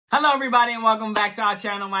Hello everybody and welcome back to our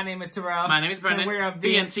channel. My name is Terrell. My name is Brendan. And we're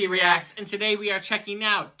BNT Reacts. And today we are checking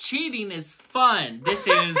out Cheating is Fun. This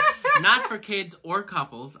is not for kids or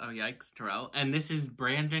couples. Oh yikes, Terrell. And this is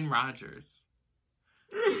Brandon Rodgers.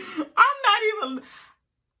 I'm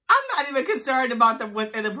not even concerned about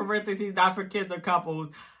what's in the parentheses, not for kids or couples.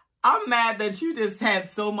 I'm mad that you just had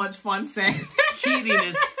so much fun saying Cheating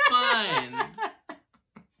is fun.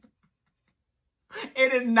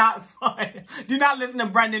 It is not fun. Do not listen to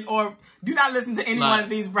Brendan or do not listen to any one of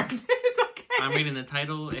these Brendans, okay? I'm reading the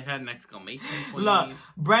title. It had an exclamation point. Look,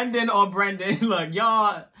 Brendan or Brendan, look,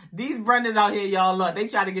 y'all, these Brendans out here, y'all, look, they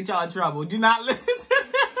try to get y'all in trouble. Do not listen to them.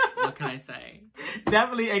 What can I say?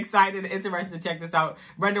 Definitely excited and interested to check this out.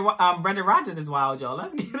 Brendan Rodgers is wild, y'all.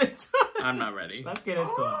 Let's get into it. I'm not ready. Let's get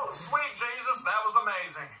into it. Sweet Jesus, that was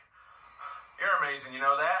amazing. You're amazing, you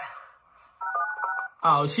know that?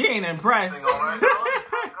 Oh, she ain't impressed. All right, girl,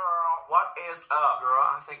 what is up? Girl,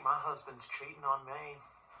 I think my husband's cheating on me.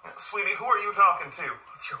 Sweetie, who are you talking to?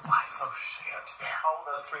 It's your wife. Oh, shit. Yeah. Hold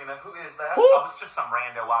up, Trina. Who is that? Who? Oh, it's just some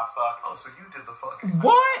rando I fucked. Oh, so you did the fucking.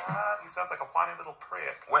 What? He sounds like a whiny little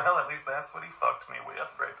prick. Well, at least that's what he fucked me with.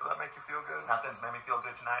 Great. Does that make you feel good? Nothing's made me feel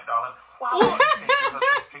good tonight, darling. Why do you think your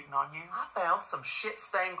husband's cheating on you? I found some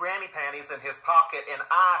shit-stained granny panties in his pocket, and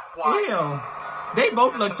I white. Ew. They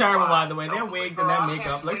both look terrible, by the way. Their wigs and their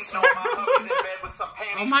makeup looks terrible.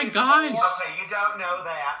 Oh my gosh. Okay, you don't know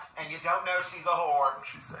that, and you don't know she's a whore.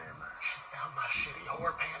 She's saying that. She found my shitty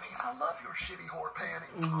whore panties. I love your shitty whore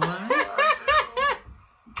panties. What?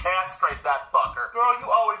 Castrate that fucker. Girl,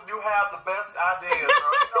 you always do have the best ideas, girl.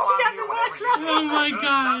 You know I'm here whenever you need. Oh my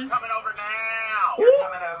gosh. I'm coming over now. You're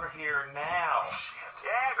coming over here now. Shit.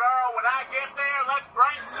 Yeah, girl, when I get there, let's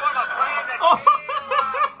brainstorm a plan that kills my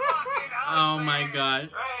fucking husband. Oh my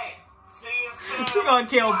gosh. Hey, see you soon. She gonna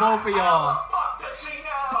kill both of y'all. Does she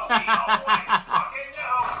know? She always fucking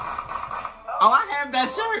knows. Oh, I have that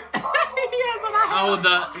shirt. Yes, and I have. Oh,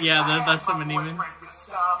 that's some demon.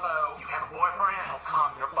 Gustavo. You have a boyfriend? Oh,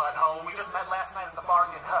 calm your butthole. We just met last night at the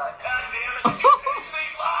bargain hut. God damn it, did you change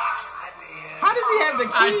these locks? I did. How does he have the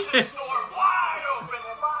I key? did. The store wide open.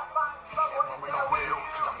 What we gonna do?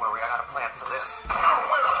 Don't worry, I got a plan for this.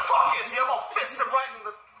 Where the fuck is he? I'm gonna fist him right in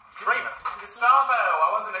the Trina. Gustavo,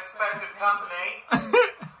 I wasn't expecting company.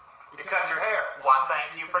 You cut your hair. Why,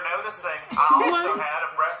 thank you for noticing. I also had a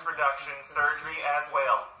breast reduction surgery as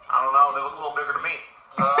well. I don't know, they look a little bigger to me.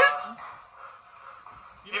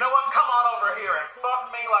 You know what? Come on over here and fuck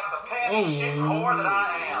me like the panty shit whore that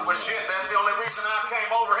I am. Well, shit, that's the only reason I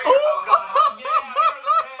came over here. Yeah, there's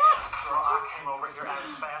the pants. Girl, I came over here as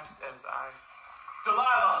fast as I...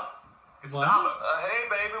 Delilah! Gustavo. Hey,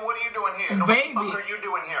 baby, what are you doing here? Baby. What the fuck are you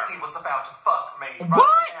doing here? He was about to fuck me. What?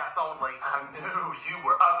 Right ass only. I knew you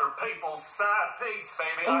were other people's side piece,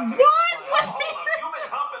 baby. I can What? explain. Hold on, you been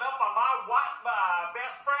humping up on my white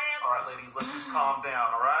best friend? All right, ladies, let's just calm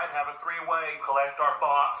down, all right? Have a three-way, collect our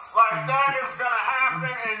thoughts. Like that is gonna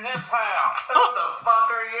happen in this house. Who the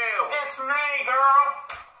fuck are you? It's me, girl.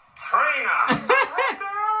 Trina. Hey,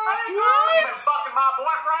 girl. Hey, girl. You been fucking my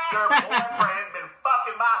boyfriend? Your boyfriend been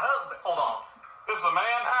fucking my husband. Hold on. This is a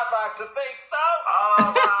man? I'd like to think so.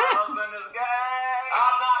 Oh, my husband is gay.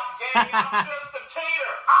 I'm not gay. I'm just a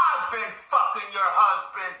cheater. I've been fucking your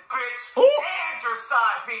husband, bitch. And your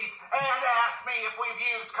side piece. And asked me if we've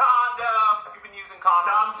used condoms. Have you been using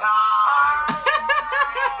condoms? Sometimes.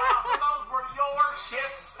 Those were your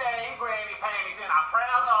shit-stained granny panties, and I'm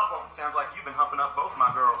proud of them. Sounds like you've been humping up both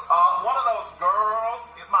my girls. One of those girls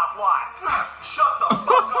is my wife. Shut the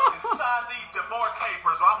fuck up and sign these divorce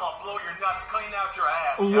papers, or I'm gonna blow your nuts clean out your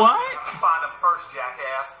ass. What? Find them first,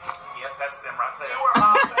 jackass. Yep, that's them right there. You were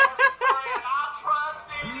my best friend. I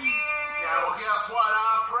trusted you. Yeah, well, guess what?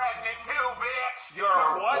 I'm pregnant too, bitch. You're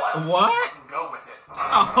what? What? Go with it. Oh,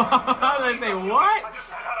 I was gonna say what? I just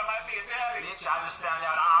found out I might be a daddy. Bitch, I just found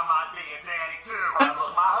out I might be a daddy too.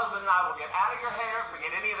 Look, my husband and I will get out of your hair and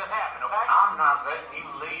forget any of this happened, okay? I'm not letting you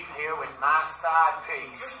leave here with my side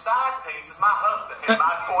piece. Your side piece is my husband, and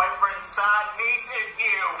my boyfriend's side piece is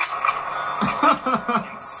you.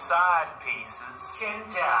 And side pieces can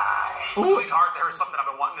die. Ooh. Sweetheart, there is something I've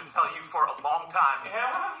been wanting to tell you for a long time.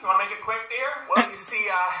 Yeah? You want to make it quick, dear? Well, you see,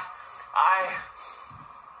 I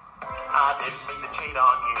didn't mean to cheat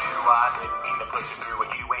on you. I didn't mean to put you through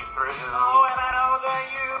what you went through. Oh, and I know that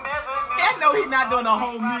you never knew. I know he's not doing a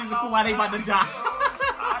whole musical while they about to die.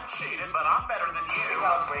 I cheated, but I'm better than you.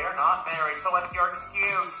 Because we're not married, so what's your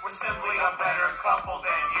excuse? We're simply a better couple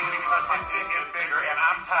than you. Because his dick is bigger and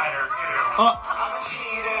I'm tighter too. I'm a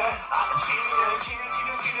cheater. I'm a cheater. Cheater,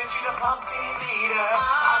 cheater, cheater, cheater, pumpkin eater.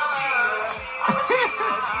 I'm a cheater. I'm a cheater,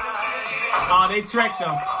 cheater, cheater, cheater. Oh, they tricked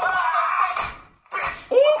him.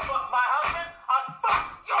 Ooh.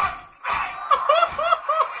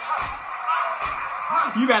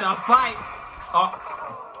 better fight.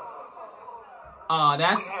 Oh,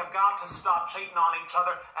 that's... We have got to stop cheating on each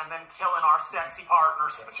other and then killing our sexy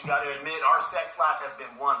partners. But you got to admit, our sex life has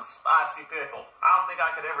been one spicy pickle. I don't think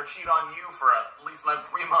I could ever cheat on you for at least another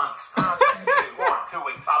 3 months. 2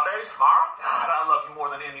 weeks. 5 days tomorrow? God, I love you more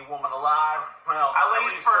than any woman alive. Well, at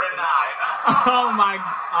least for tonight. Oh my...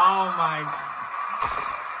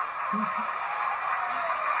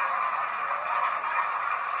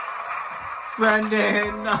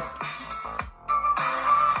 Brendan.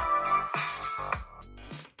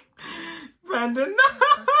 Brendan, no.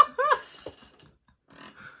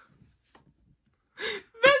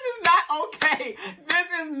 This is not okay. This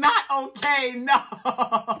is not okay. No.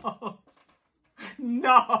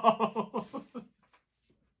 No.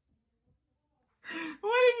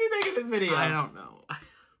 What did you think of this video? I don't know.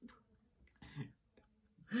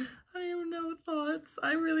 I have no thoughts.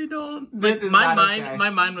 I really don't. This is my not mind. okay. My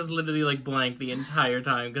mind was literally like blank the entire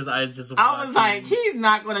time because I was just. I was like, he's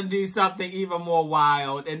not gonna do something even more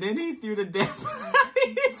wild, and then he threw the dead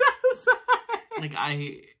bodies outside. Like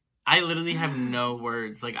I literally have no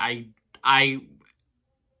words. Like I.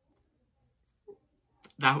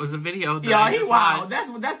 That was the video. Y'all, he wild. That's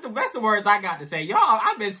the words I got to say. Y'all,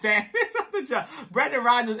 I've been saying this on the job. Brendan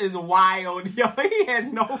Rodgers is wild. Yo, he has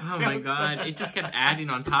no filter. Oh my god, it just kept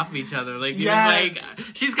adding on top of each other. Like, it Yes. was like,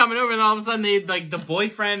 she's coming over and all of a sudden they, like, the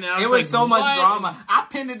boyfriend, and I was It was like, so much what? drama. I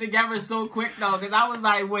pinned it together so quick, though, because I was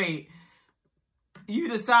like, wait, you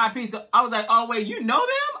the side piece. I was like, oh, wait, you know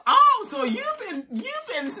them? Oh, so you've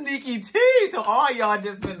been sneaky, too. So all y'all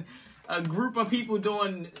just been a group of people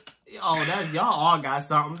doing... Oh, that y'all all got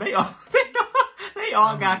something. They all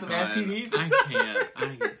got some God. STDs. I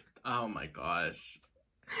can't. Oh my gosh.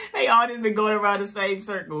 They all just been going around the same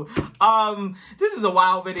circle. This is a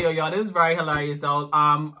wild video, y'all. This is very hilarious, though.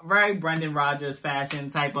 Very Brendan Rodgers fashion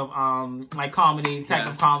type of like comedy type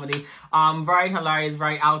of comedy. Very hilarious,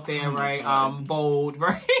 very out there, very bold,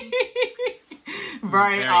 very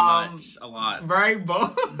much a lot. very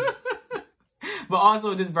bold. But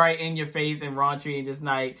also just very in your face and raunchy and just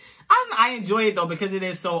like, I enjoy it though because it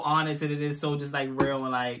is so honest and it is so just like real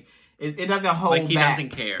and like, it doesn't hold back. Like he doesn't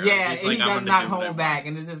care. Yeah, He's like, he does not hold back.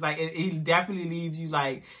 And it's just like, he definitely leaves you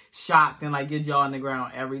like shocked and like your jaw on the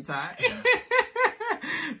ground every time.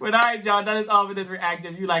 But alright, y'all, that is all for this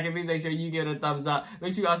reaction. If you like it, please make sure you give it a thumbs up.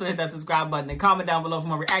 Make sure you also hit that subscribe button and comment down below for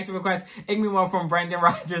more reaction requests. Give me more from Brendan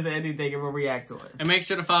Rodgers or anything and we'll react to it. And make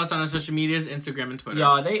sure to follow us on our social medias, Instagram and Twitter.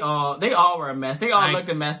 Y'all, they all were a mess. They all looked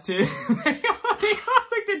a mess too. they all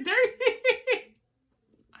looked dirty.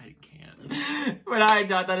 I can't. But alright,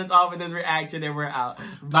 y'all, that is all for this reaction and we're out.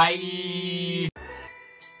 Bye.